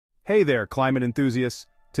Hey there, climate enthusiasts.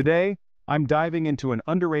 Today, I'm diving into an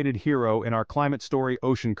underrated hero in our climate story,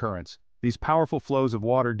 ocean currents. These powerful flows of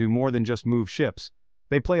water do more than just move ships.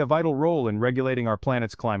 They play a vital role in regulating our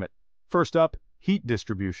planet's climate. First up, heat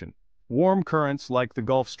distribution. Warm currents like the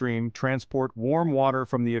Gulf Stream transport warm water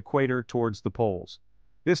from the equator towards the poles.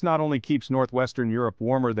 This not only keeps Northwestern Europe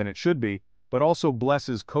warmer than it should be, but also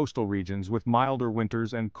blesses coastal regions with milder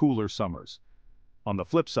winters and cooler summers. On the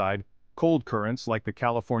flip side, cold currents like the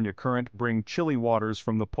California current bring chilly waters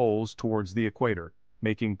from the poles towards the equator,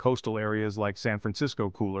 making coastal areas like San Francisco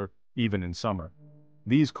cooler, even in summer.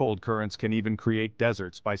 These cold currents can even create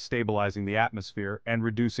deserts by stabilizing the atmosphere and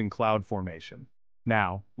reducing cloud formation.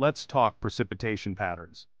 Now, let's talk precipitation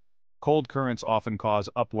patterns. Cold currents often cause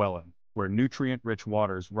upwelling, where nutrient-rich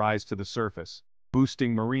waters rise to the surface,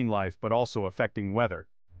 boosting marine life but also affecting weather.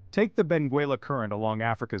 Take the Benguela current along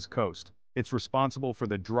Africa's coast. It's responsible for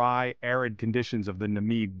the dry, arid conditions of the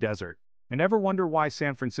Namib Desert. And ever wonder why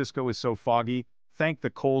San Francisco is so foggy? Thank the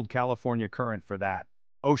cold California current for that.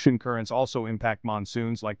 Ocean currents also impact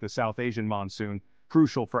monsoons like the South Asian monsoon,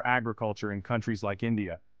 crucial for agriculture in countries like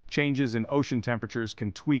India. Changes in ocean temperatures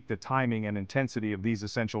can tweak the timing and intensity of these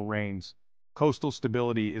essential rains. Coastal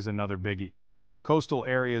stability is another biggie. Coastal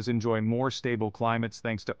areas enjoy more stable climates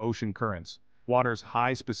thanks to ocean currents. Water's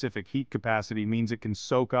high specific heat capacity means it can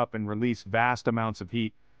soak up and release vast amounts of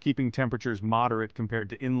heat, keeping temperatures moderate compared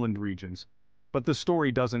to inland regions. But the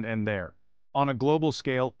story doesn't end there. On a global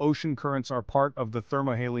scale, ocean currents are part of the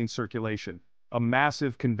thermohaline circulation, a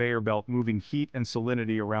massive conveyor belt moving heat and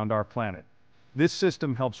salinity around our planet. This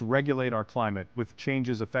system helps regulate our climate, with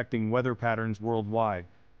changes affecting weather patterns worldwide.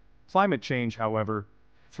 Climate change, however,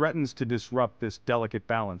 threatens to disrupt this delicate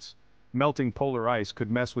balance. Melting polar ice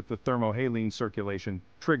could mess with the thermohaline circulation,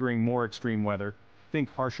 triggering more extreme weather.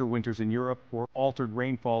 Think harsher winters in Europe or altered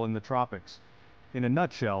rainfall in the tropics. In a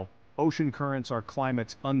nutshell, ocean currents are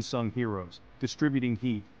climate's unsung heroes, distributing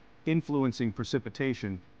heat, influencing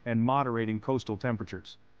precipitation, and moderating coastal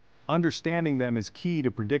temperatures. Understanding them is key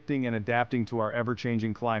to predicting and adapting to our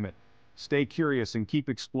ever-changing climate. Stay curious and keep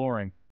exploring.